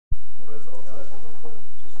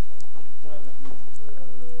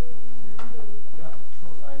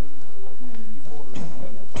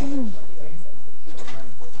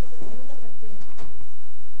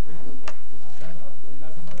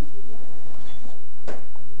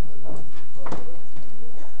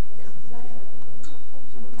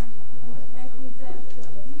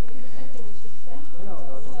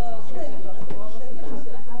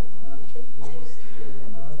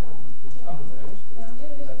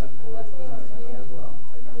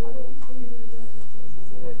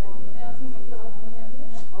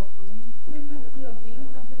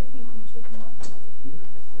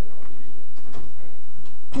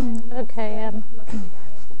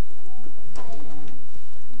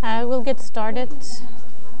we'll get started.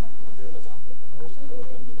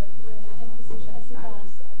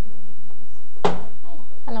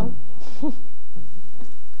 Hello.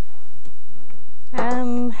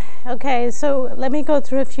 Okay, so let me go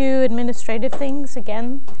through a few administrative things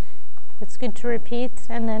again. It's good to repeat,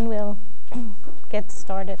 and then we'll get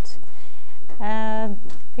started. If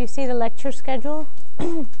you see the lecture schedule,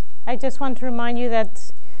 I just want to remind you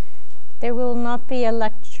that there will not be a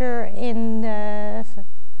lecture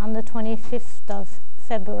on the 25th of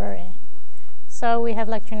February. So we have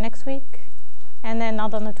lecture next week, and then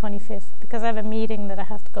not on the 25th, because I have a meeting that I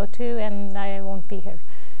have to go to, and I won't be here.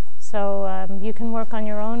 So you can work on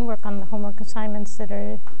your own, work on the homework assignments that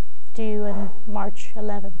are due on March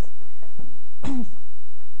 11th.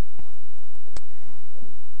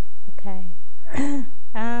 Okay.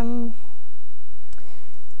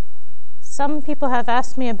 Some people have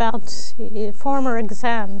asked me about former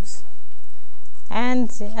exams, and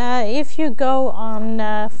if you go on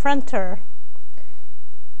Fronter,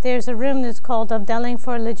 there's a room that's called Avdeling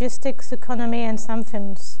for Logistics, Economy and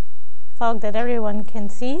Samfunnsfag that everyone can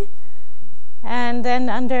see, and then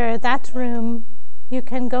under that room you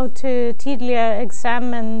can go to Tidligere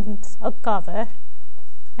Eksamen Oppgave,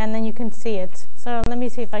 and then you can see it. So let me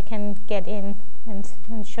see if I can get in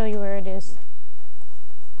and show you where it is.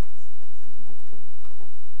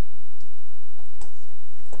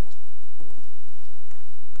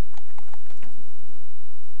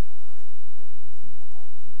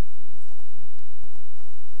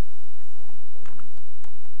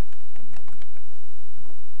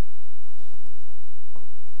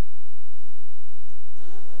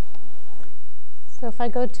 So if I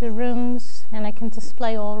go to rooms, and I can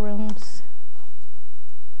display all rooms.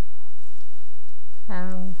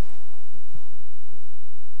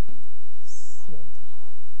 See.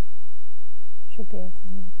 Should be okay.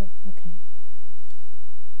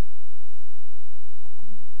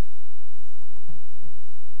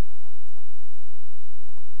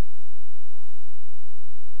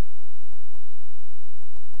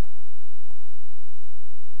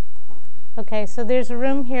 Okay, so there's a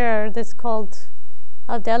room here that's called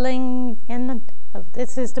Avdeling,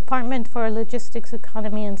 this is Department for Logistics,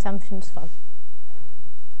 Economy and Samfunnsfag.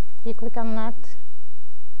 You click on that,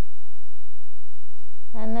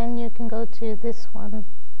 and then you can go to this one,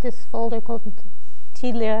 this folder called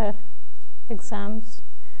Tidligere Exams.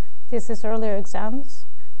 This is earlier exams,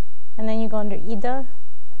 and then you go under IDA,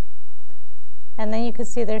 and then you can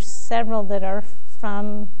see there's several that are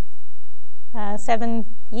from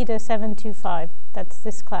IDA725. That's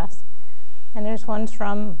this class. And there's ones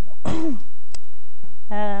from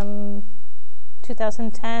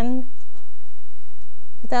 2010,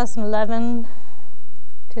 2011,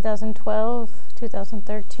 2012,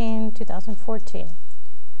 2013, 2014.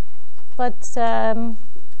 But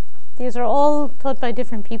these are all taught by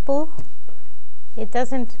different people. It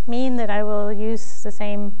doesn't mean that I will use the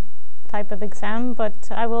same type of exam,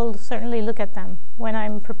 but I will certainly look at them when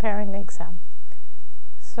I'm preparing the exam.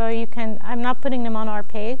 So you can, I'm not putting them on our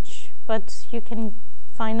page, but you can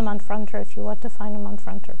find them on Fronter if you want to find them on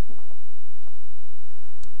Fronter.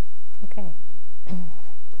 Okay.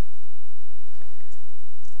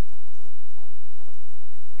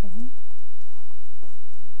 Okay.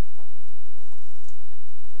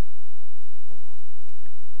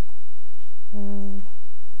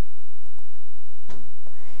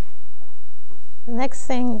 The next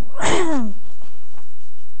thing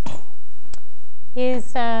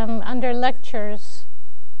is under lectures.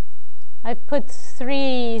 I've put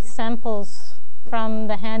 3 samples from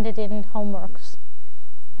the handed-in homeworks.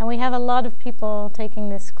 And we have a lot of people taking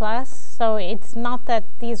this class, so it's not that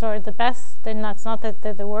these are the best, and it's not that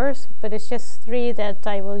they're the worst, but it's just 3 that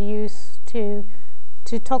I will use to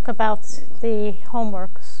talk about the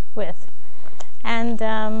homeworks with. And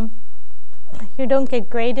you don't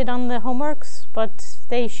get graded on the homeworks, but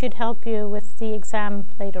they should help you with the exam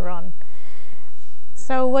later on.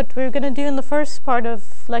 So what we're going to do in the first part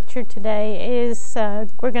of lecture today is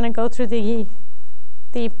we're going to go through the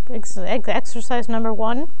exercise number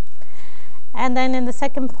 1, and then in the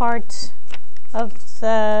second part of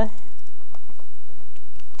the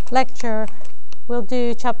lecture we'll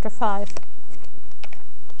do chapter 5.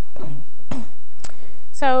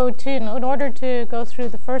 So in order to go through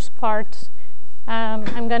the first part,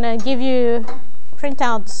 I'm going to give you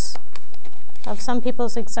printouts of some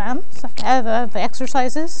people's exams, of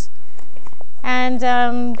exercises, and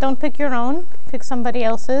don't pick your own, pick somebody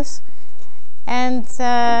else's. And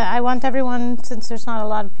I want everyone, since there's not a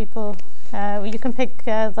lot of people, you can pick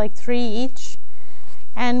like 3 each,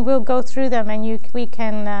 and we'll go through them, and we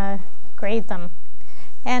can grade them.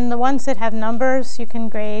 And the ones that have numbers, you can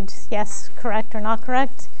grade yes, correct, or not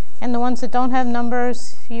correct. And the ones that don't have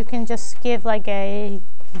numbers, you can just give like a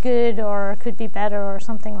good or could be better or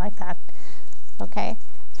something like that. Okay?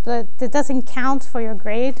 But it doesn't count for your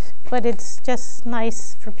grade, but it's just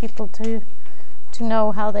nice for people to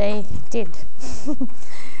know how they did.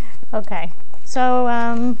 Okay. So,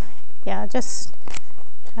 yeah, just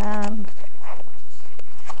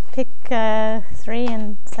pick 3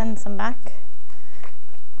 and send some back.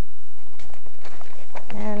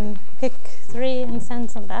 And pick 3 and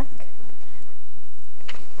send some back.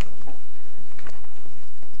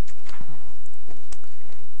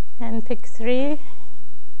 And pick 3.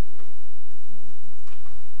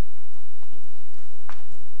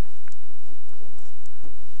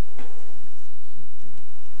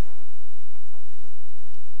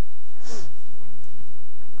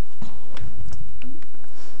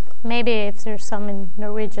 Maybe if there's some in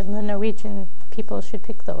Norwegian, the Norwegian people should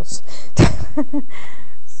pick those.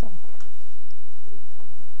 So.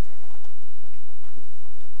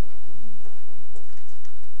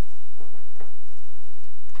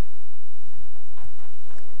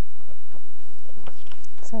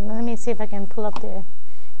 So let me see if I can pull up the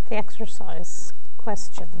exercise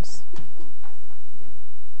questions.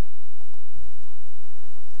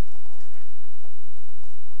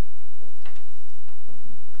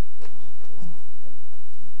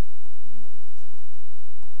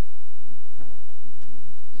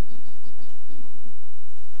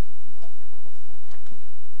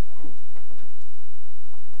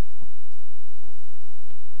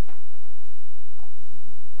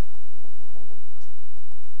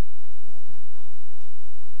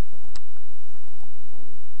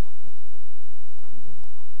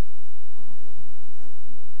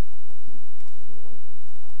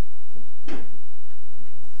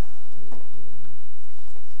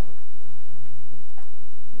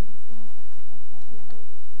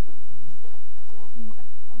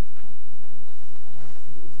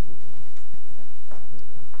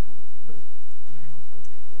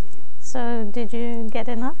 So did you get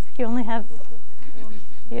enough? You only have,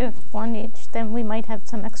 you have 1 each. Then we might have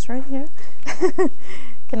some extra here.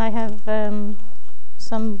 Can I have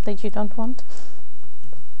some that you don't want?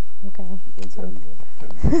 Okay. So.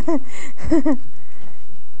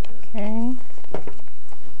 Okay.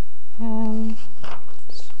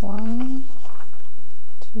 1,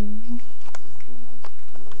 2,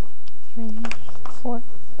 3, 4.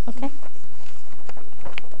 Okay.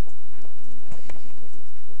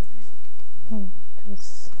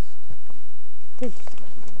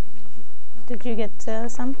 Did you get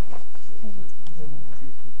some?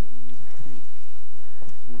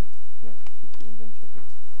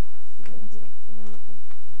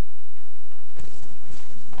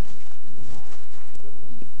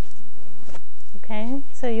 Okay,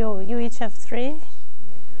 so you each have 3.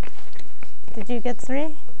 Did you get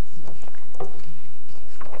 3?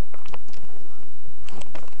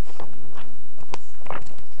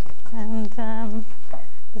 And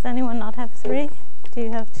does anyone not have 3? Do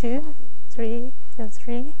you have 2? 3? You have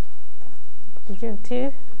 3? Did you have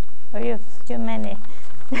 2? Or you have many?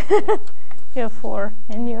 You have 4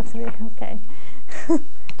 and you have 3. Okay.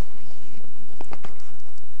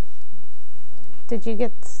 Did you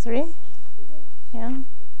get 3? Yeah?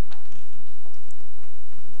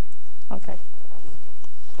 Okay.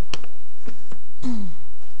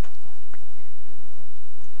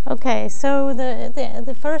 Okay, so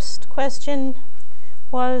the first question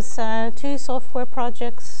was 2 software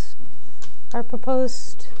projects are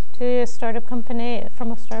proposed to a startup company,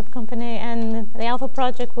 from a startup company, and the alpha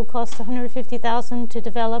project will cost 150,000 to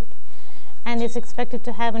develop and is expected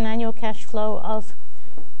to have an annual cash flow of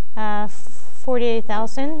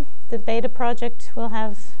 48,000. The beta project will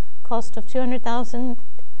have cost of 200,000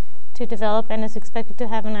 to develop and is expected to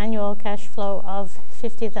have an annual cash flow of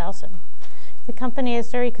 50,000. The company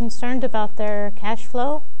is very concerned about their cash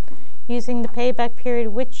flow. Using the payback period,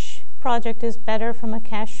 which project is better from a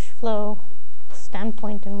cash flow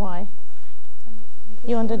standpoint and why?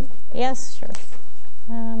 You want to? Yes, sure.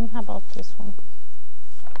 How about this one?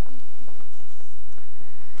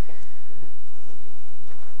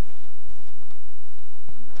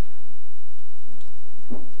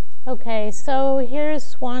 Okay, so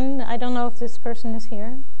here's one. I don't know if this person is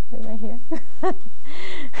here. Are they here?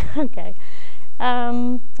 Okay.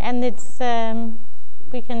 And it's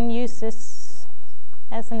we can use this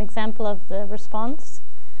as an example of the response.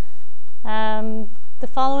 The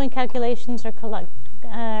following calculations are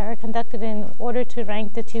conducted in order to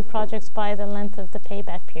rank the 2 projects by the length of the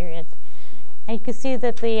payback period. And you can see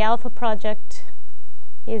that the alpha project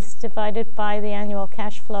is divided by the annual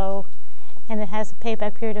cash flow, and it has a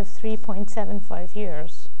payback period of 3.75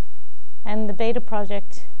 years. And the beta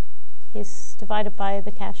project is divided by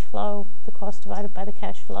the cash flow, the cost divided by the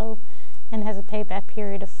cash flow, and has a payback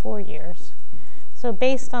period of 4 years. So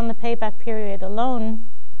based on the payback period alone,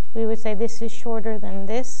 we would say this is shorter than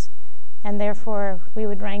this, and therefore we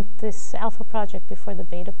would rank this alpha project before the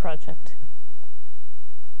beta project.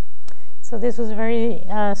 So this was a very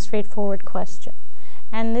straightforward question.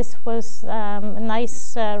 And this was a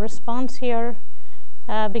nice response here,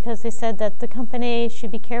 because they said that the company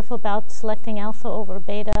should be careful about selecting alpha over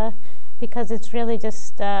beta, because it's really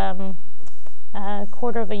just a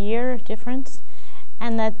quarter of a year difference,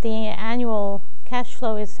 and that the annual cash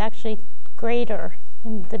flow is actually greater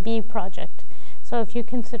in the B project. So if you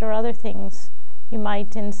consider other things, you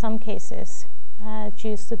might, in some cases,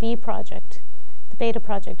 choose the B project, the beta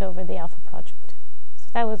project, over the alpha project. So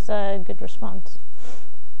that was a good response.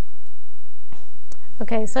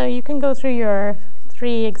 Okay, so you can go through your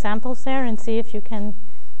 3 examples there and see if you can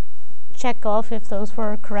check off if those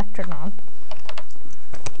were correct or not.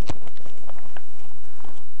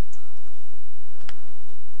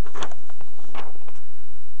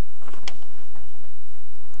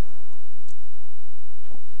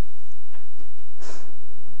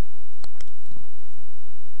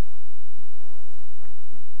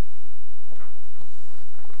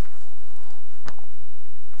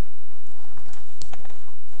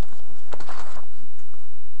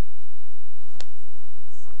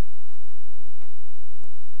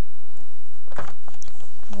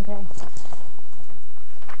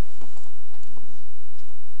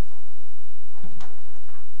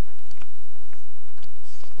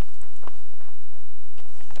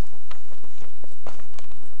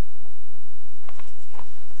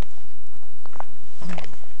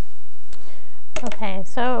 Okay,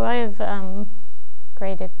 so I've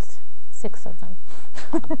graded 6 of them.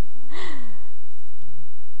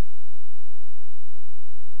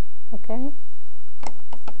 Okay.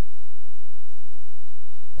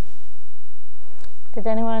 Did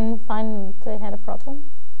anyone find they had a problem?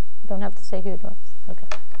 You don't have to say who it was. Okay.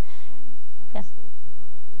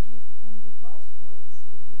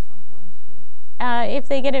 Yeah. If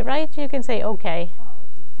they get it right, you can say okay.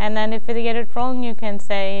 And then if they get it wrong, you can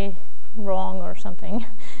say wrong or something.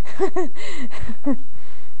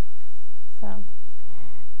 So,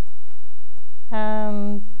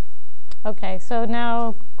 okay, so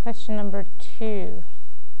now question number 2.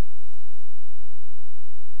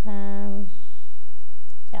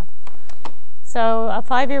 Yeah. So a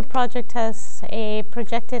 5-year project has a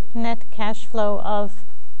projected net cash flow of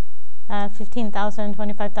 15,000,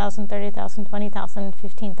 25,000, 30,000, 20,000,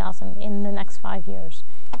 15,000 in the next 5 years.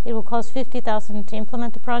 It will cost 50,000 to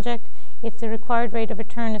implement the project. If the required rate of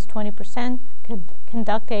return is 20%,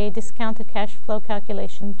 conduct a discounted cash flow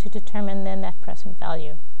calculation to determine the net present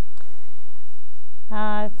value.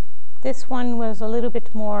 This one was a little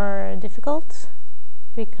bit more difficult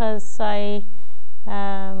because I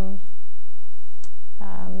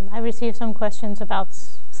received some questions about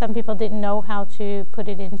some people didn't know how to put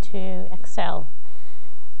it into Excel.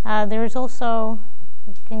 There is also,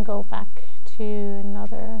 I can go back to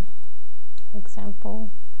another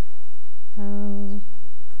example. Where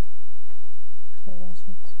was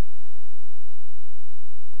it?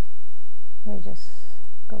 Let me just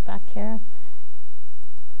go back here.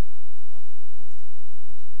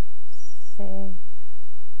 Say,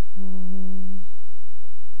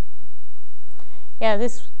 yeah,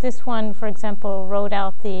 this one, for example, wrote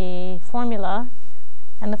out the formula,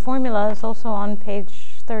 and the formula is also on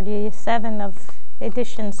page 37 of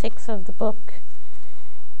edition 6 of the book.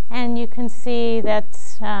 And you can see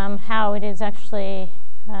that how it is actually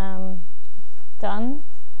done.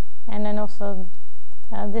 And then also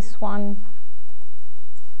this one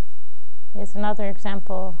is another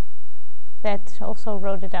example that also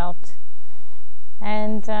wrote it out.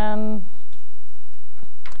 And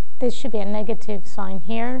this should be a negative sign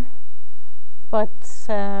here, but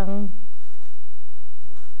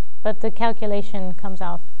the calculation comes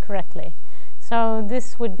out correctly. So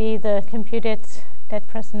this would be the computed net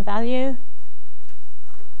present value.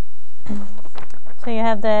 So you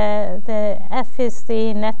have the F is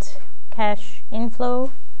the net cash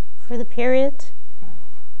inflow for the period,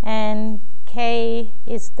 and K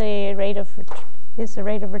is the rate of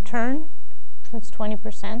return. That's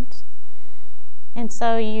 20%. And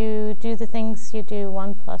so you do the things you do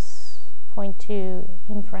 1 plus 0.2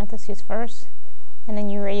 in parentheses first, and then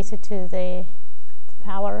you raise it to the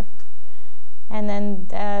power, and then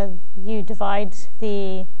you divide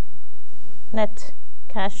the net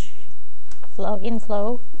cash flow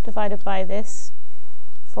inflow divided by this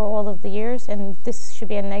for all of the years, and this should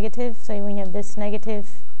be a negative. So when you have this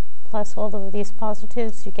negative plus all of these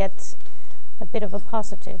positives, you get a bit of a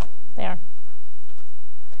positive there.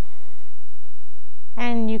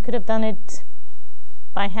 And you could have done it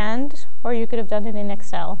by hand, or you could have done it in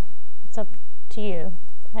Excel. It's up to you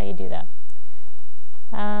how you do that.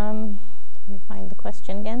 Let me find the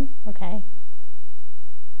question again. Okay.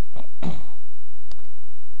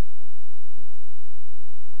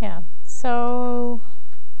 Yeah, so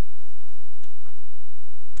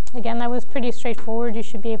again, that was pretty straightforward. You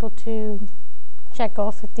should be able to check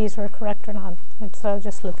off if these were correct or not. And so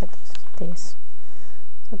just look at these.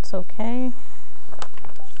 So it's okay.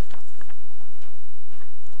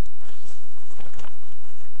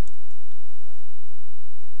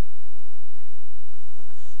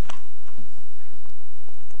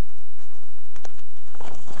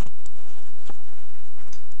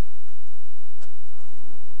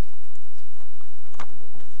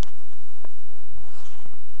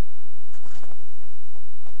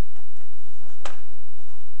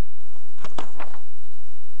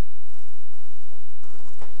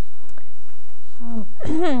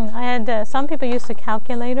 I had some people use a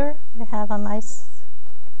calculator. They have a nice,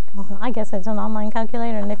 well, I guess it's an online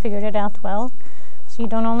calculator, and they figured it out well. So you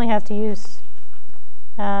don't only have to use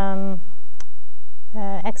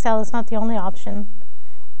Excel is not the only option.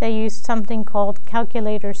 They used something called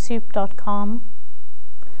calculatorsoup.com.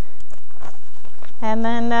 And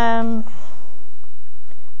then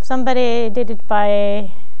somebody did it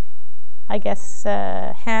by, I guess,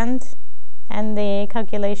 hand, and the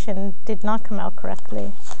calculation did not come out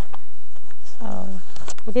correctly. So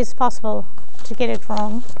it is possible to get it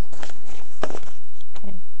wrong.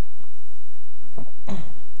 Okay.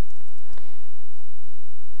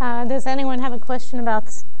 Does anyone have a question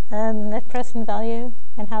about net present value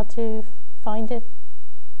and how to find it?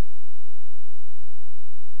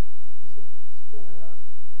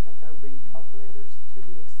 Can we bring calculators to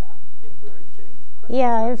the exam if we are getting questions?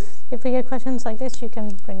 Yeah, like if we get questions like this, you can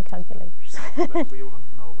bring calculators. But we want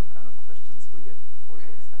to know what kind of questions we get for the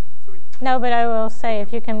exam. So no, but I will say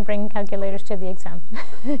if you can bring calculators to the exam.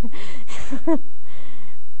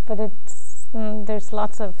 But it's there's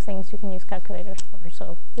lots of things you can use calculators for,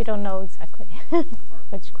 so we don't know exactly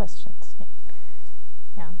which questions. Yeah.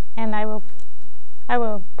 Yeah, and I will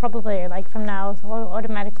probably, like from now,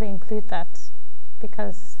 automatically include that,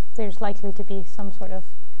 because there's likely to be some sort of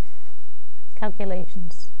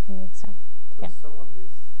calculations in the exam. So yeah. Some of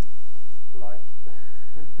these, like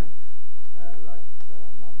like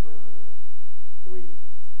number 3,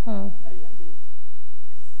 A and B,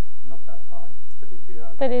 it's not that hard, but if you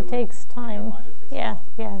have but it takes time.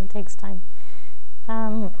 It takes time.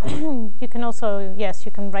 You can also, yes,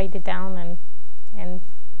 you can write it down and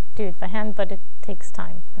do it by hand, but it takes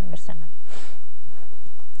time. I understand that.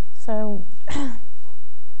 So,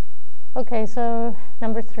 okay, so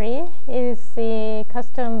number 3 is the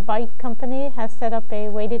custom bike company has set up a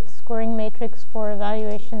weighted scoring matrix for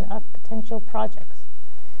evaluation of potential projects.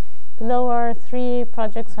 Below are 3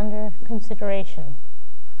 projects under consideration.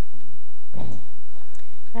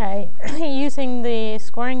 Using the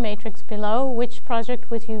scoring matrix below, which project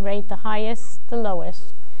would you rate the highest, the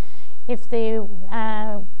lowest? If the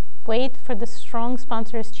weight for the strong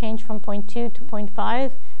sponsors change from 0.2 to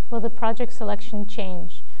 0.5, will the project selection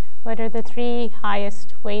change? What are the 3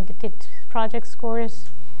 highest weighted project scores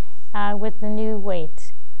with the new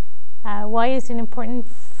weight? Why is it important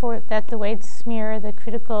that the weights mirror the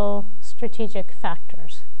critical strategic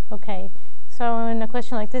factors? Okay, so in a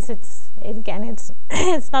question like this, it's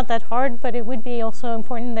not that hard, but it would be also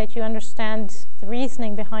important that you understand the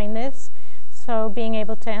reasoning behind this. So being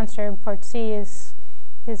able to answer part C is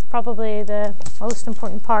probably the most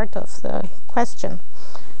important part of the question.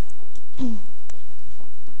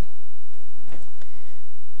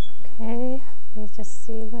 Okay, let me just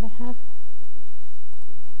see what I have.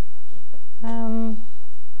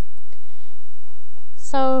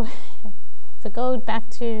 So if I go back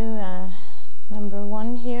to number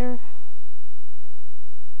 1 here,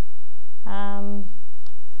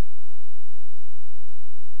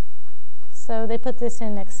 so they put this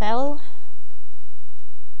in Excel,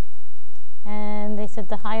 and they said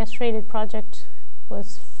the highest rated project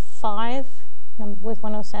was 5 with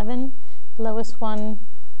 107. The lowest one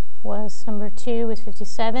was number 2 with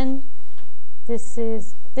 57. This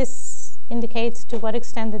indicates to what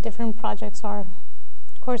extent the different projects are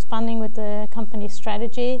corresponding with the company's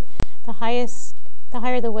strategy. The higher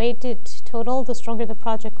the weighted total, the stronger the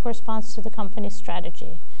project corresponds to the company's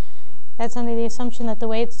strategy. That's under the assumption that the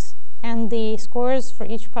weights and the scores for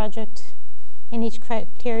each project in each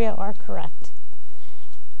criteria are correct.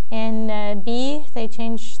 In B, they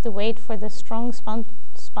changed the weight for the strong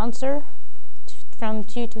sponsor from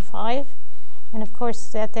 2 to 5. And of course,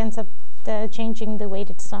 that ends up changing the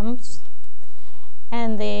weighted sums.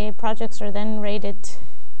 And the projects are then rated.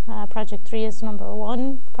 Project 3 is number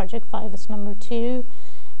 1, project 5 is number 2,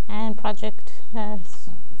 and project 1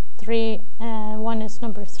 is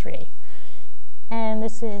number 3. And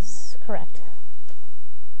this is correct.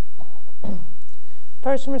 The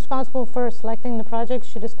person responsible for selecting the project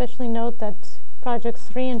should especially note that projects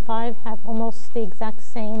 3 and 5 have almost the exact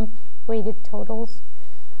same weighted totals.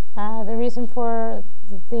 The reason for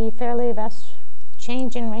the fairly vast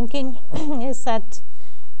change in ranking is that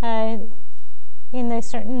in a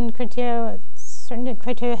certain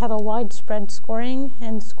criteria have a widespread scoring,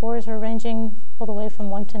 and scores are ranging all the way from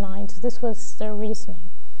 1 to 9. So this was their reasoning.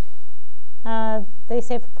 They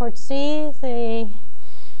say for part C, the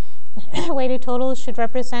weighted totals should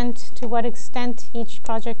represent to what extent each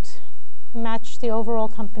project matched the overall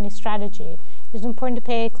company strategy. It is important to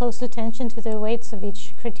pay close attention to the weights of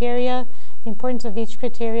each criteria. The importance of each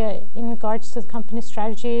criteria in regards to the company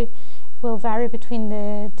strategy will vary between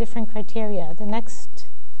the different criteria. The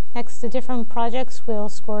different projects will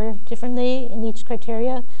score differently in each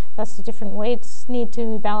criteria, thus the different weights need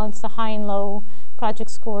to balance the high and low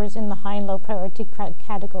project scores in the high and low priority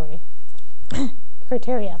category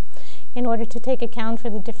criteria in order to take account for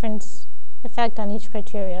the different effect on each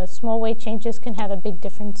criteria. Small weight changes can have a big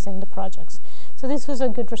difference in the projects. So this was a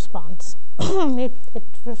good response. It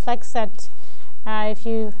reflects that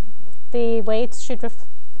the weights should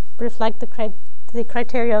reflect the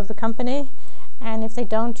criteria of the company, and if they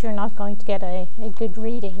don't, you're not going to get a good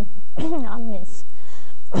reading on this.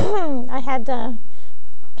 I had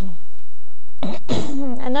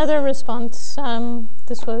another response.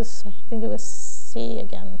 This was, I think it was C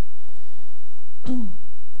again.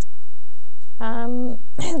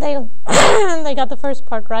 They got the first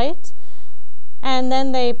part right, and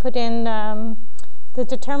then they put in the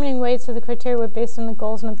determining weights of the criteria were based on the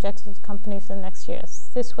goals and objectives of the company for the next years.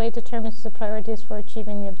 This weight determines the priorities for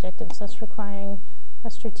achieving the objectives, thus requiring a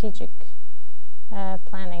strategic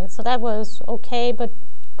planning. So that was okay, but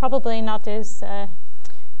probably not as a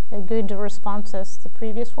good response as the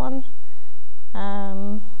previous one.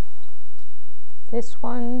 This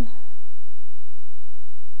one.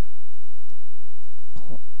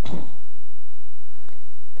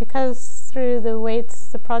 Because through the weights,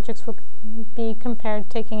 the projects will be compared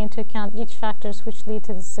taking into account each factors which lead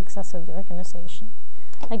to the success of the organization.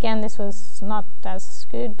 Again, this was not as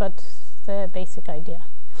good, but the basic idea.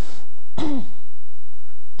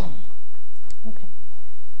 Okay.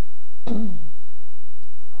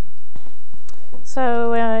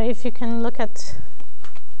 So if you can look at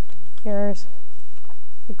your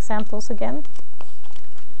examples again.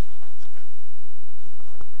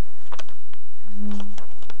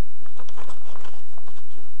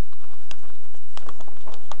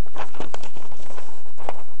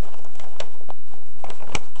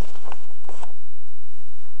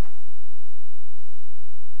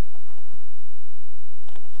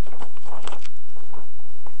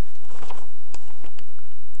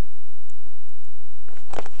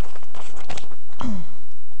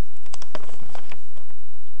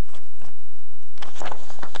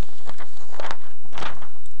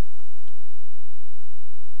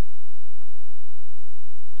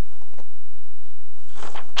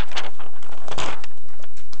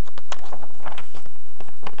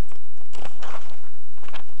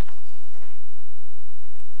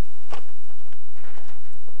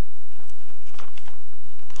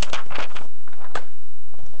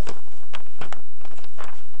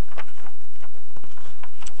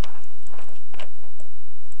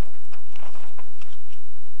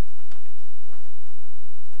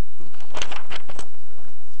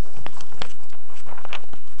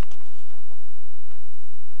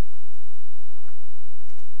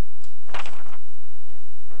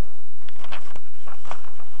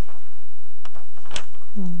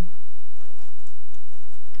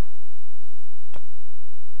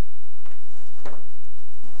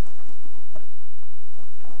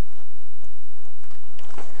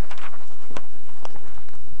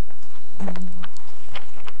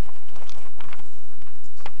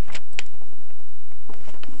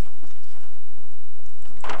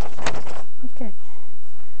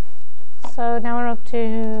 So now we're up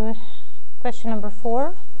to question number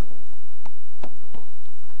 4.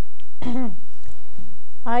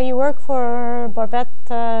 You work for Barbette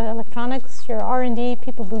Electronics. Your R&D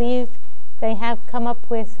people believe they have come up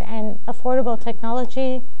with an affordable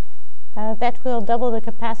technology that will double the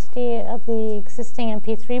capacity of the existing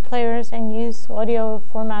MP3 players and use audio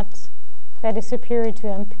formats that is superior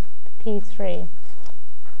to MP3.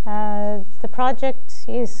 The project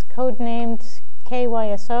is codenamed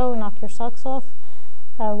KYSO, Knock Your Socks Off.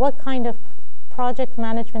 What kind of project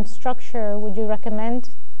management structure would you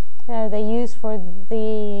recommend they use for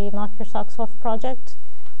the Knock Your Socks Off project?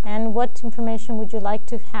 And what information would you like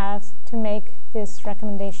to have to make this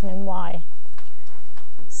recommendation, and why?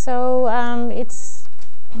 So it's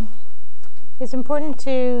important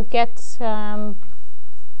to get,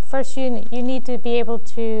 first you need to be able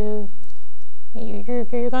to, you're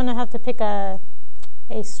going to have to pick a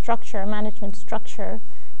structure, a management structure,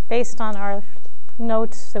 based on our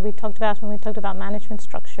notes that we talked about when we talked about management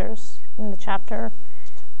structures in the chapter.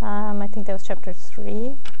 I think that was chapter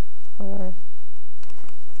 3, or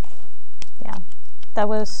yeah, that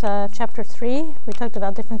was chapter 3. We talked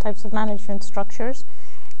about different types of management structures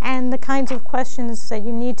and the kinds of questions that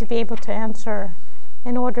you need to be able to answer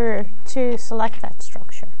in order to select that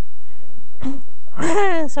structure.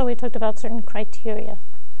 So we talked about certain criteria.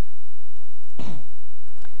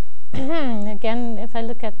 Again, if I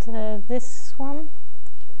look at this one,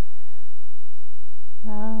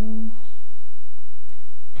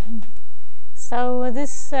 so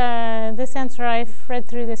this answer, I've read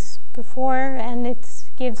through this before, and it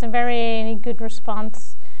gives a very good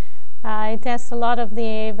response. It asks a lot of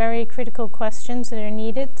the very critical questions that are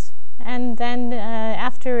needed, and then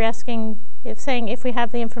after asking, saying if we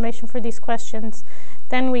have the information for these questions,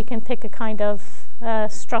 then we can pick a kind of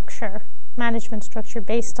structure, management structure,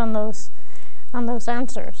 based on those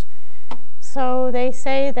answers. So they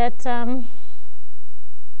say that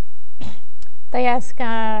they ask,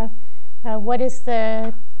 what is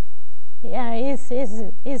the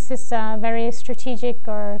is this a very strategic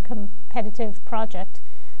or competitive project?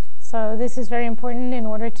 So this is very important in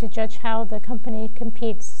order to judge how the company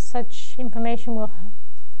competes. Such information will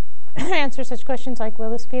answer such questions like,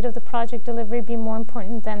 will the speed of the project delivery be more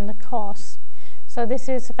important than the cost? So this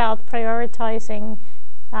is about prioritizing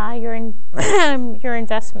your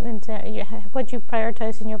investment, what you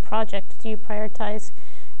prioritize in your project. Do you prioritize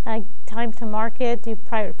time to market? Do you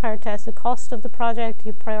prioritize the cost of the project? Do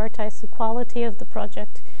you prioritize the quality of the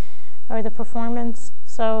project or the performance?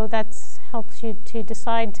 So that helps you to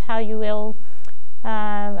decide how you will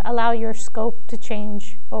allow your scope to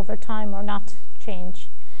change over time or not change.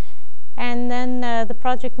 And then the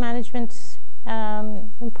project management is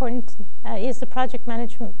the project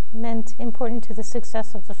management important to the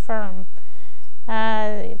success of the firm?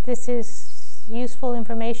 This is useful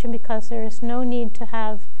information because there is no need to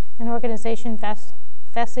have an organization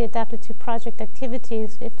vastly adapted to project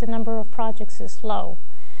activities if the number of projects is low.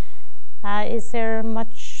 Is there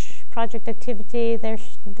much project activity?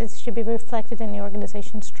 This should be reflected in the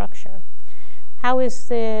organization structure. How is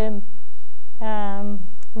the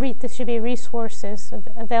this should be resources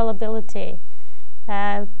availability.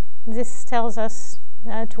 This tells us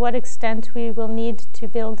to what extent we will need to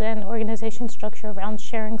build an organization structure around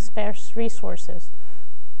sharing sparse resources.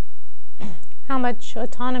 How much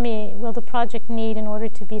autonomy will the project need in order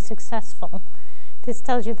to be successful? This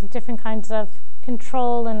tells you the different kinds of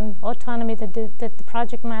control and autonomy that the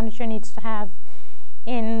project manager needs to have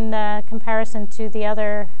in comparison to the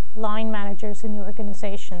other line managers in the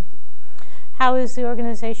organization. How is the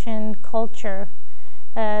organization culture?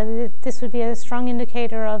 This would be a strong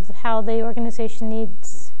indicator of how the organization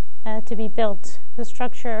needs to be built. The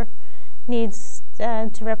structure needs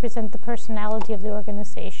to represent the personality of the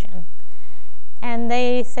organization. And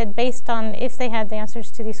they said, based on, if they had the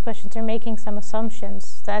answers to these questions, they're making some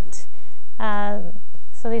assumptions that,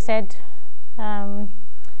 so they said,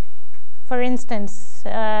 for instance,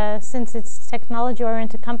 since it's a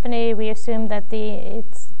technology-oriented company, we assume that they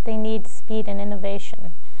need speed and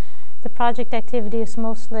innovation. The project activity is a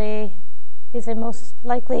most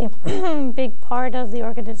likely big part of the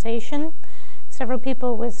organization. Several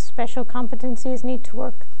people with special competencies need to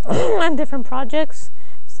work on different projects,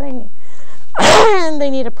 and they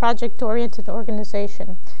need a project-oriented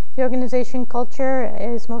organization. The organization culture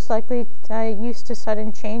is most likely used to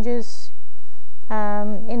sudden changes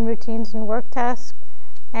in routines and work tasks,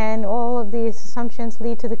 and all of these assumptions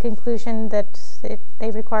lead to the conclusion that they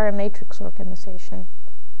require a matrix organization.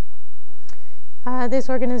 This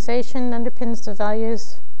organization underpins the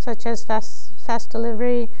values such as fast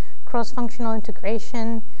delivery, cross-functional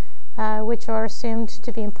integration, which are assumed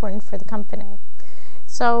to be important for the company.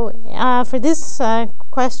 So for this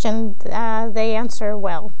question, they answer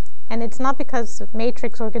well. And it's not because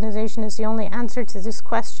matrix organization is the only answer to this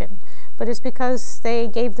question, but it's because they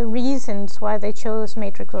gave the reasons why they chose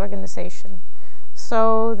matrix organization.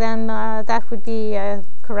 So then that would be a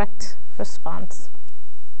correct response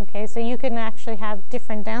Okay, so you can actually have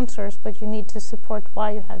different answers, but you need to support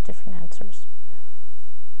why you have different answers.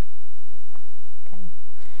 Okay.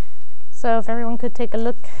 So if everyone could take a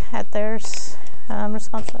look at their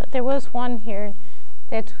response. There was one here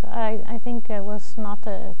that I think was not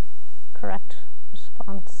a correct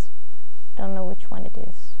response. Don't know which one it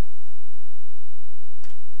is.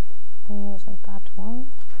 It wasn't that one.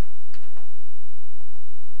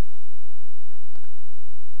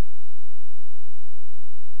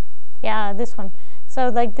 Yeah, this one. So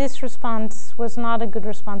like this response was not a good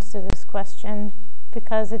response to this question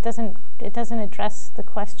because it doesn't address the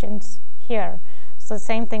questions here. So the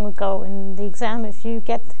same thing would go in the exam. If you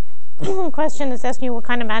get a question that's asking you what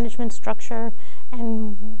kind of management structure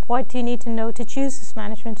and what do you need to know to choose this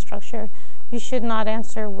management structure, you should not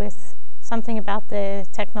answer with something about the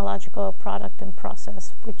technological product and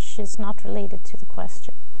process, which is not related to the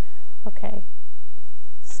question. Okay.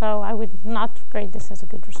 So I would not grade this as a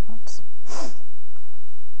good response.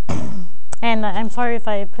 And I'm sorry if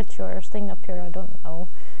I put your thing up here. I don't know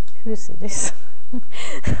whose it is.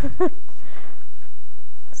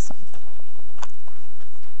 So.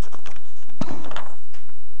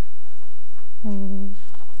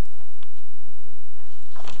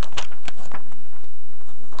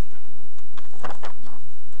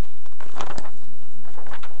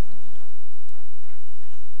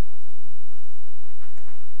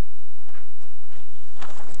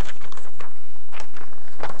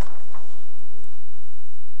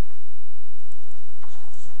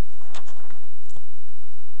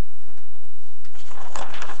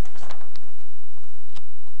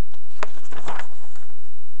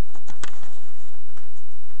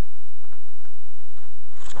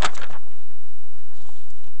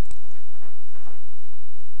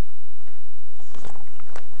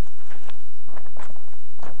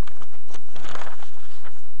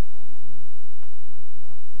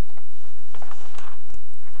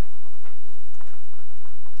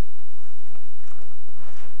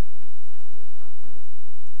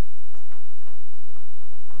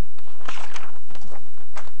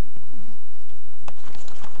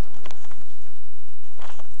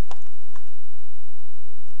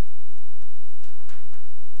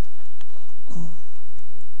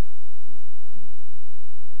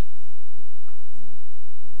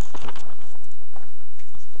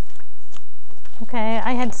 Okay,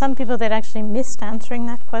 I had some people that actually missed answering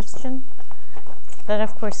that question. That,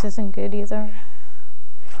 of course, isn't good either.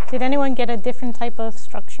 Did anyone get a different type of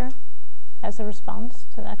structure as a response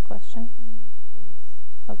to that question?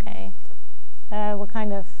 Okay. What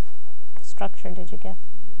kind of structure did you get?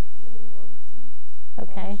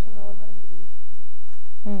 Okay.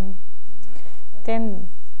 Then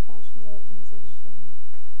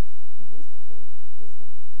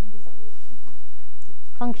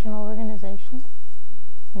functional organization.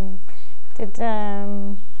 Did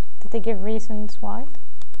they give reasons why? We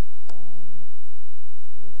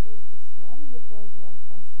choose this one because one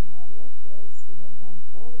functional area plays a dominant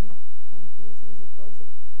role in completing the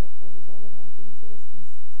project or has a dominant interest in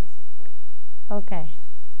success of project. Okay.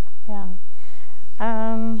 Yeah.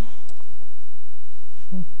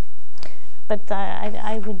 But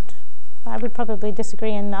I would probably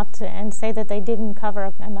disagree and say that they didn't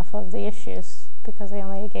cover enough of the issues because they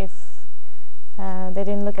only gave. They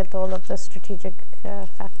didn't look at all of the strategic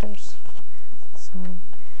factors. So,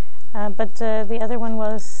 but the other one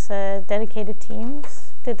was dedicated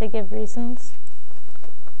teams. Did they give reasons?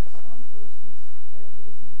 Some persons have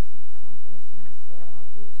reasons, some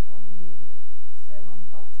persons put only 7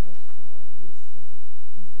 factors which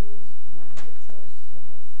influence the choice.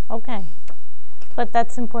 Okay. But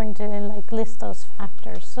that's important to list those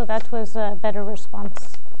factors. So that was a better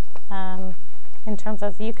response. In terms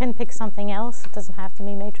of you can pick something else. It doesn't have to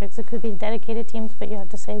be matrix. It could be dedicated teams, but you have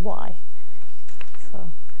to say why. So,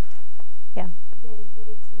 yeah.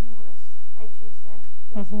 Dedicated team was, I chose that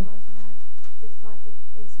because it was more, the project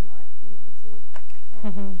is more innovative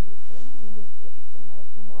and you can generate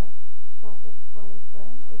more profit for the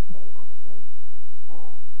firm if they actually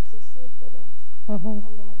succeed with it. And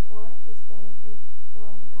therefore, it's better for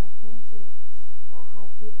the company to have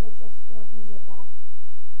people just working with that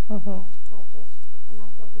project and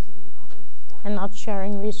not focusing on other stuff. And not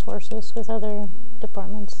sharing resources with other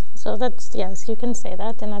departments. So that's, yes, you can say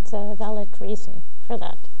that, and that's a valid reason for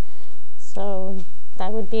that. So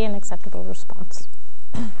that would be an acceptable response.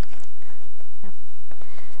 Yeah.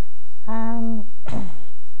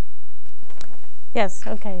 Yes,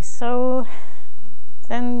 okay, so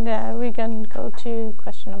then we can go to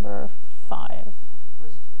question number 5.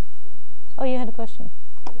 Oh, you had a question?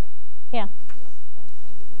 Yeah. This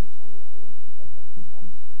question mentioned a weighted reference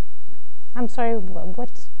function. I'm sorry,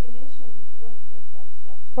 what?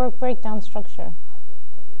 work breakdown structure.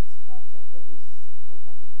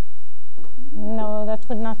 No,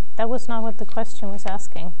 that was not what the question was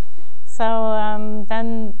asking. So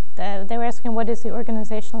then they were asking what is the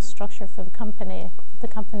organizational structure for the company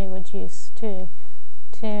would use to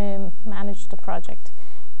manage the project.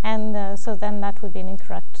 And so then that would be an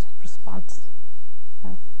incorrect response.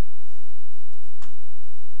 Yeah.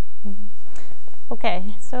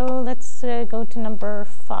 Okay, so let's go to number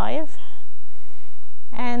 5.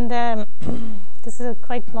 And this is a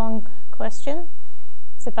quite long question.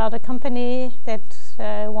 It's about a company that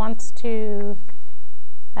wants to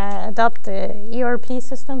adopt the ERP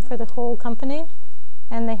system for the whole company.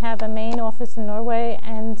 And they have a main office in Norway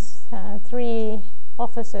and 3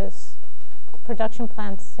 offices, production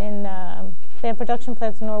plants in they have production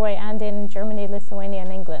plants in Norway and in Germany, Lithuania,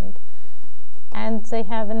 and England. And they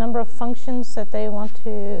have a number of functions that they want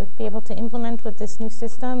to be able to implement with this new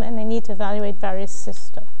system, and they need to evaluate various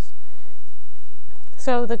systems.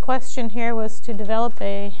 So the question here was to develop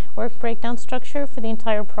a work breakdown structure for the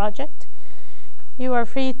entire project. You are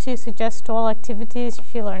free to suggest all activities you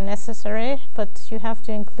feel are necessary, but you have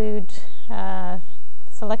to include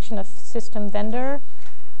selection of system vendor,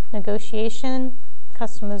 negotiation,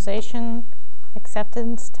 customization,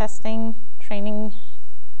 acceptance, testing, training,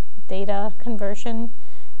 data conversion,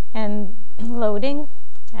 and loading.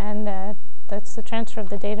 And that's the transfer of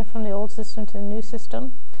the data from the old system to the new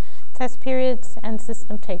system, test periods, and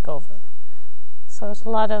system takeover. So it's a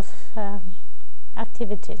lot of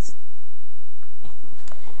activities.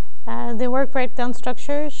 The work breakdown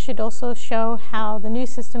structure should also show how the new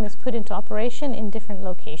system is put into operation in different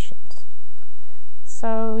locations.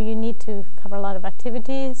 So you need to cover a lot of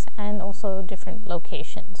activities and also different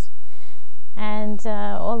locations. And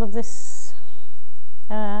all of this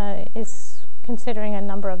is considering a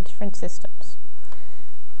number of different systems.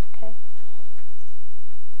 Okay.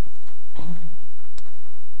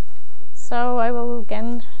 So I will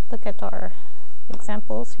again look at our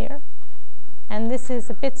examples here. And this is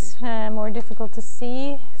a bit more difficult to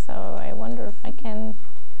see, so I wonder if I can,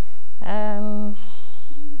 I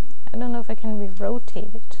don't know if I can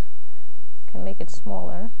re-rotate it. I can make it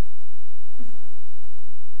smaller.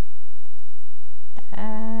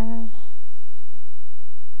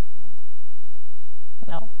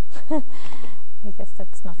 No. I guess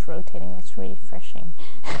that's not rotating, that's refreshing.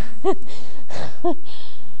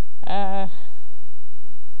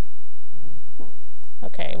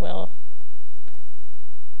 Okay, well.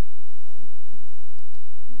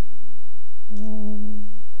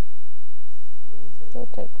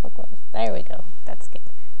 Rotate clockwise. There we go. That's good.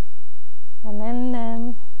 And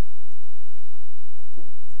then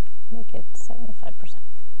make it 75%.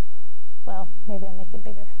 Well, maybe I'll make it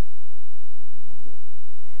bigger.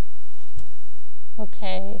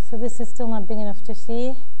 Okay, so this is still not big enough to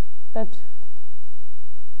see, but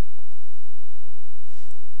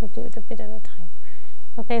we'll do it a bit at a time.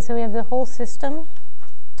 Okay, so we have the whole system.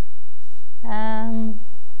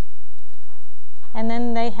 And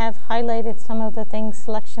then they have highlighted some of the things: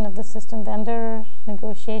 selection of the system vendor,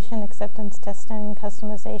 negotiation, acceptance testing,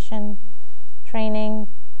 customization, training,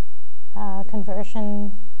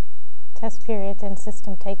 conversion, test period, and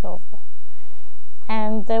system takeover.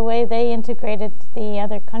 And the way they integrated the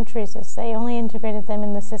other countries is they only integrated them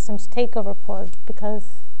in the system's takeover port because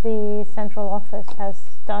the central office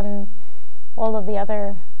has done all of the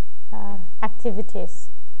other activities.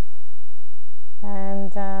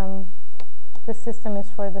 And the system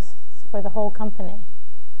is for the whole company.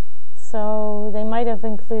 So they might have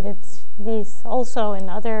included these also in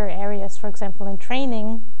other areas. For example, in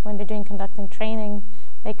training, when they're conducting training,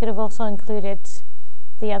 they could have also included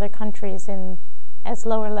the other countries as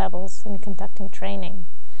lower levels in conducting training.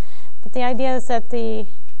 But the idea is that the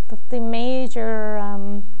major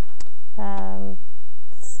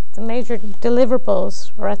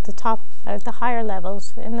deliverables are at the top, at the higher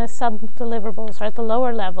levels, and the sub-deliverables are at the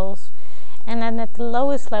lower levels. And then at the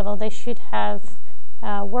lowest level, they should have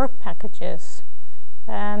work packages.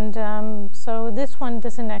 And so this one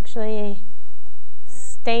doesn't actually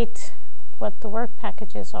state what the work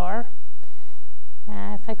packages are.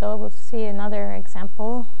 If I go, we'll see another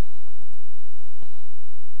example.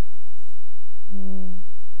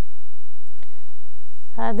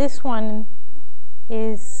 This one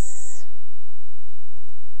is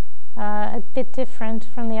a bit different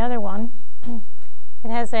from the other one. It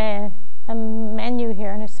has a menu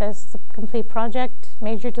here, and it says the complete project,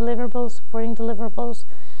 major deliverables, supporting deliverables,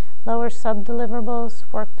 lower sub-deliverables,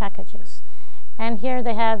 work packages. And here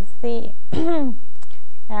they have the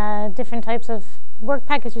different types of work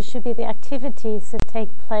packages. Should be the activities that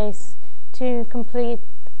take place to complete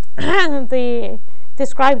the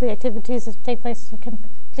describe the activities that take place to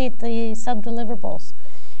complete the sub-deliverables.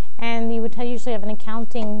 And you would usually have an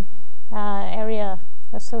accounting area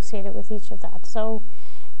associated with each of that. So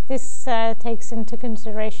this takes into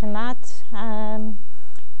consideration that.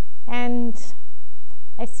 And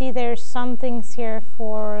I see there's some things here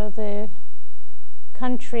for the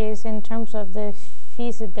countries in terms of the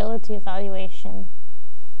feasibility evaluation.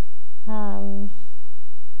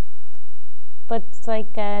 But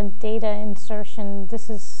like data insertion, this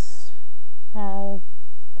is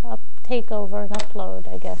takeover and upload,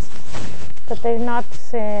 I guess. But they're not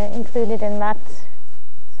included in that.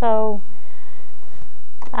 So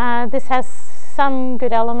this has some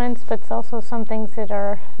good elements, but also some things that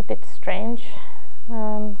are a bit strange.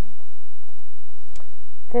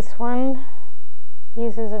 This one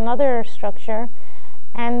uses another structure,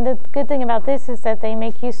 and the good thing about this is that they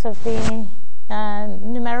make use of the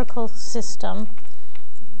numerical system.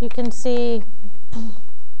 You can see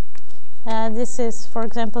this is, for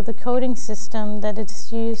example, the coding system that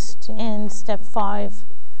is used in step 5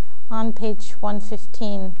 on page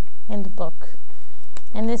 115 in the book.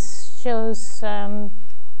 And this shows how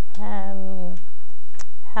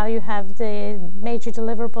you have the major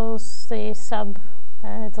deliverables, the sub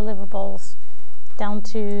deliverables, down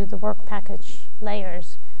to the work package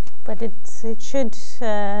layers. But it should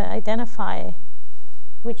identify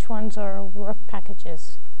which ones are work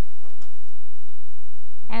packages.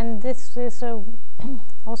 And this is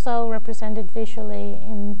also represented visually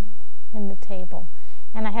in the table.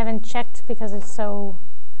 And I haven't checked because it's so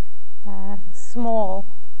small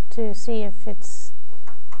to see if it's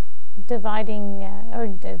dividing or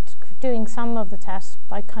doing some of the tasks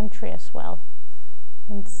by country as well.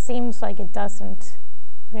 And it seems like it doesn't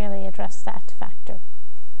really address that factor.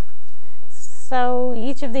 So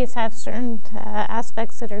each of these have certain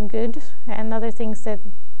aspects that are good, and other things that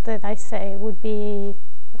I say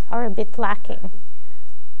are a bit lacking.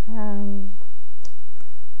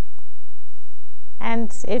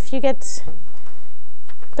 And if you get,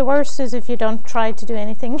 the worst is if you don't try to do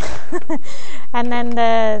anything, and then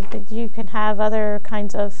you can have other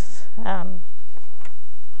kinds of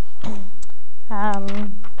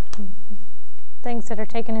things that are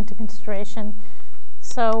taken into consideration.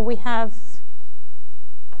 So we have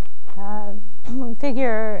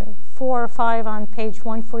figure 4 or 5 on page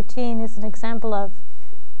 114 is an example of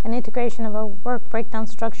an integration of a work breakdown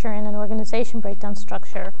structure and an organization breakdown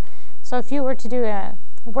structure. So if you were to do a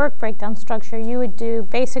work breakdown structure, you would do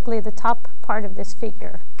basically the top part of this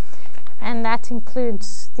figure. And that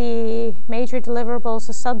includes the major deliverables,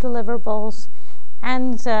 the sub-deliverables,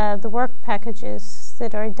 and the work packages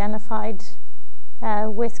that are identified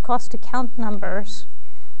with cost account numbers.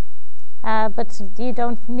 But you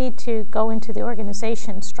don't need to go into the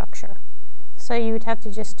organization structure. So you would have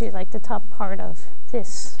to just do like the top part of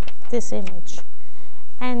this image.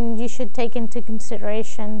 And you should take into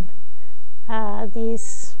consideration the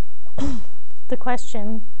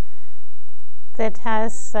question that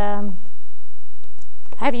has,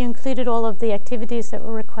 have you included all of the activities that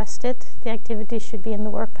were requested? The activities should be in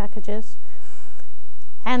the work packages.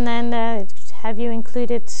 And then have you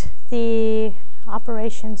included the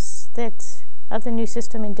operations of the new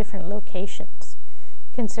system in different locations,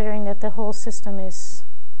 considering that the whole system is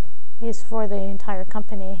for the entire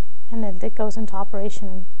company and that it goes into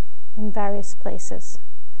operation in various places.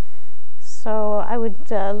 So I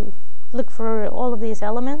would look for all of these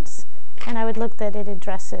elements, and I would look that it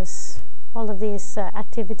addresses all of these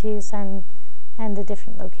activities and the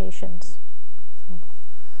different locations.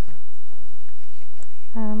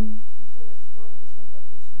 So,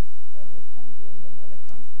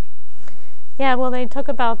 yeah, well, they talk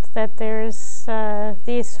about that there's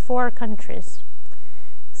these 4 countries.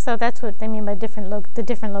 So that's what they mean by the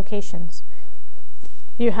different locations.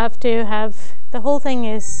 You have to have, the whole thing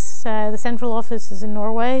is, the central office is in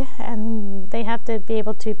Norway, and they have to be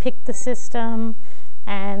able to pick the system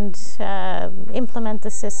and implement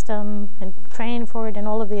the system and train for it, and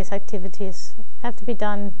all of these activities have to be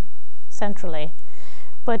done centrally.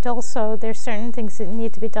 But also there's certain things that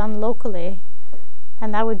need to be done locally,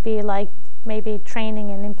 and that would be like maybe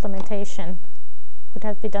training and implementation would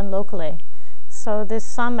have to be done locally. So there's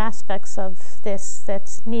some aspects of this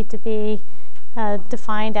that need to be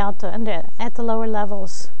defined out at the lower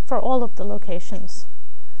levels for all of the locations,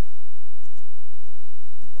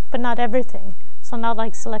 but not everything. So not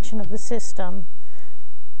like selection of the system,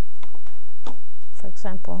 for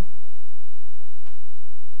example,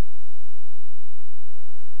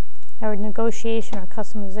 or negotiation or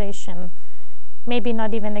customization. Maybe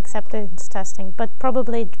not even acceptance testing, but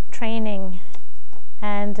probably training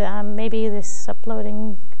and maybe this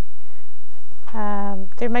uploading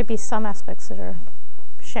there might be some aspects that are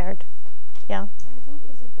shared. Yeah. And I think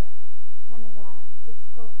it's a kind of a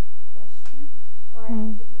difficult question, or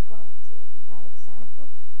difficult that example,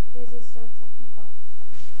 because it's so technical,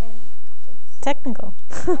 and it's Technical.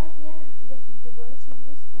 yeah, the words you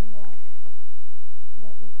use and the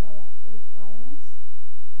what you call it, the requirements.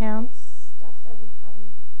 Yeah. It's stuff that we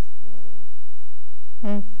haven't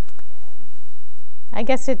really. I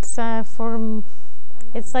guess it's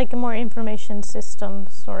it's like a more information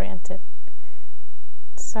systems oriented.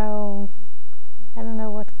 So I don't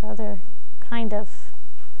know what other kind of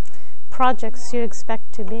projects you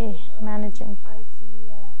expect to be managing.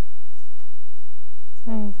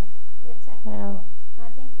 Technical. Yeah. And I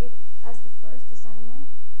think if, as the first assignment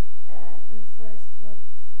and the first work,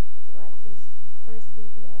 like this first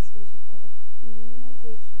VBS, we should put,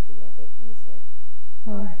 maybe it should be a bit easier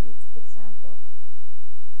for its example,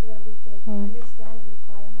 so that we can understand the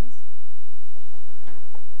requirements.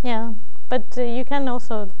 Yeah, but you can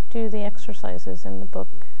also do the exercises in the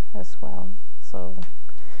book as well. So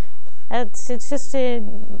it's just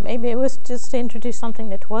maybe it was just to introduce something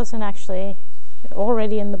that wasn't actually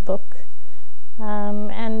already in the book,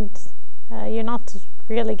 and you're not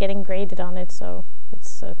really getting graded on it, so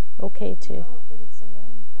it's okay to. Oh, but it's a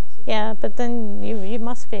learning process. Yeah, but then you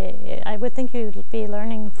must be. I would think you'd be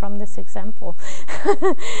learning from this example,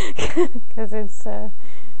 because it's. I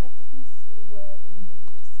didn't see where in the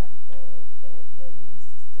example the new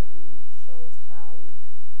system shows how you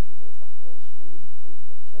put into operation in different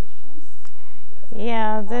locations.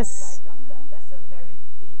 Yeah, this. Like that's a very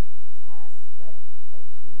big task. Like I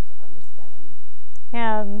couldn't understand.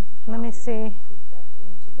 Yeah, let me see. Put that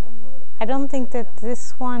into the work. I don't think that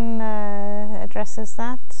this one addresses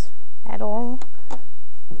that at all.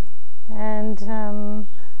 And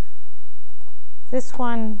this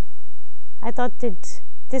one, I thought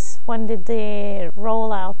this one did the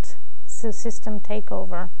rollout, so system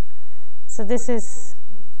takeover. So this is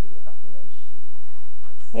into operation.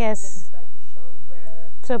 It's yes. just like to show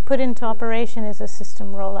where. So put into operation is a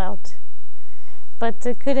system rollout. But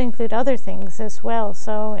it could include other things as well.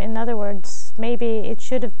 So in other words, maybe it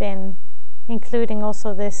should have been including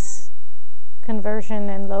also this conversion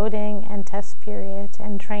and loading and test period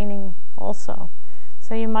and training also.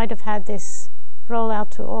 So you might have had this rollout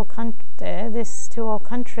to all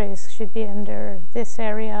countries should be under this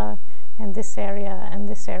area and this area and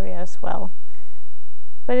this area as well.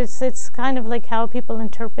 But it's kind of like how people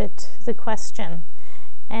interpret the question,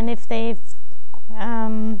 and if they've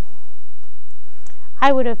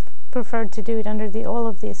I would have preferred to do it under all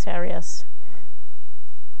of these areas.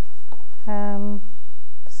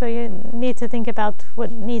 So you need to think about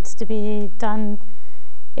what needs to be done.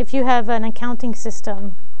 If you have an accounting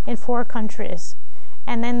system in 4 countries,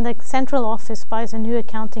 and then the central office buys a new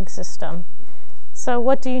accounting system, so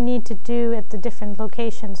what do you need to do at the different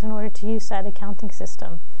locations in order to use that accounting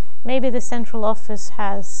system? Maybe the central office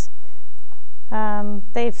has,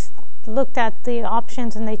 they've looked at the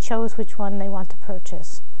options and they chose which one they want to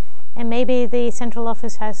purchase. And maybe the central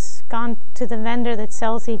office has gone to the vendor that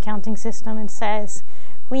sells the accounting system and says,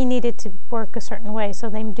 we need it to work a certain way, so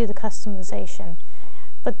they do the customization.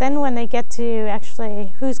 But then when they get to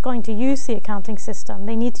actually who's going to use the accounting system,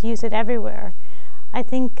 they need to use it everywhere. I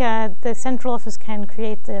think the central office can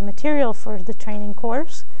create the material for the training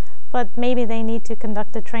course, but maybe they need to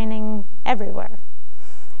conduct the training everywhere.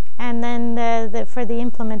 And then for the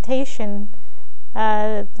implementation,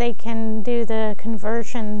 they can do the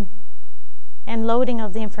conversion and loading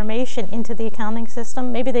of the information into the accounting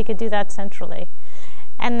system. Maybe they could do that centrally.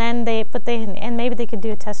 And then maybe they could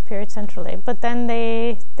do a test period centrally. But then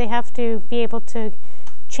they have to be able to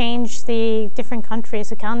change the different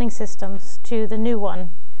countries' accounting systems to the new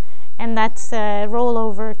one. And that's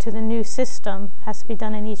rollover to the new system has to be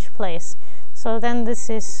done in each place. So then this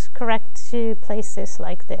is correct to place this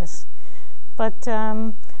like this. But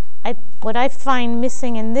what I find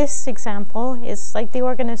missing in this example is like the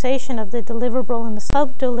organization of the deliverable and the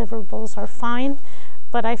sub-deliverables are fine,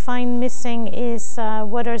 but I find missing is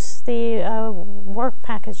what are the work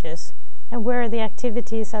packages and where are the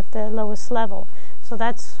activities at the lowest level. So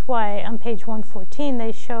that's why on page 114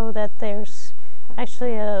 they show that there's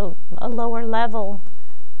actually a lower level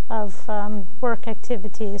of work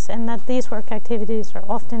activities, and that these work activities are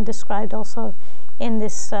often described also in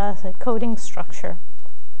this coding structure.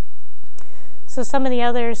 So some of the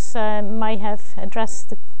others might have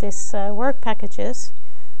addressed this work packages,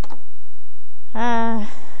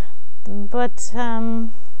 but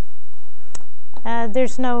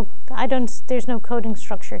there's no coding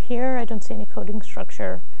structure here. I don't see any coding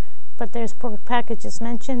structure, but there's work packages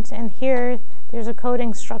mentioned, and here there's a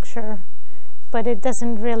coding structure, but it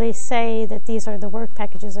doesn't really say that these are the work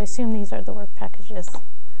packages. I assume these are the work packages.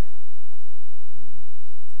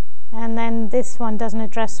 And then this one doesn't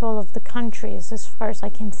address all of the countries as far as I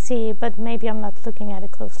can see, but maybe I'm not looking at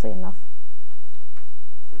it closely enough.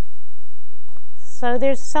 So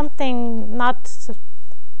there's something not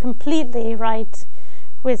completely right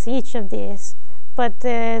with each of these, but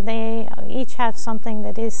they each have something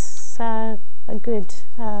that is a good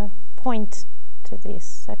point to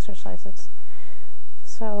these exercises.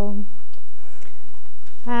 So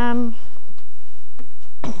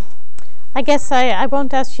I guess I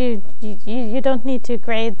won't ask you, you don't need to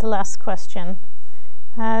grade the last question.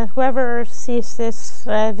 Whoever sees this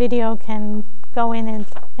video can go in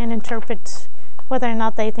and interpret whether or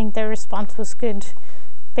not they think their response was good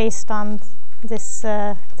based on this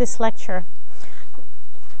lecture.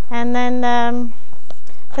 And then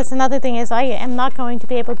that's another thing, is I am not going to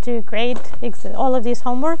be able to grade all of these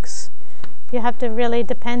homeworks. You have to really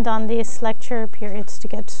depend on these lecture periods to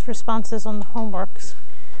get responses on the homeworks,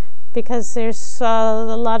 because there's a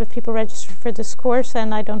lot of people registered for this course,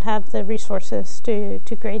 and I don't have the resources to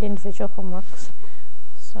grade individual homeworks.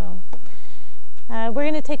 So we're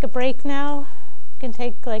going to take a break now. We can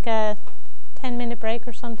take like a 10-minute break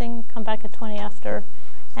or something, come back at 20 after,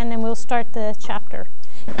 and then we'll start the chapter.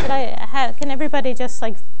 Can everybody just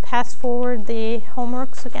like pass forward the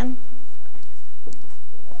homeworks again?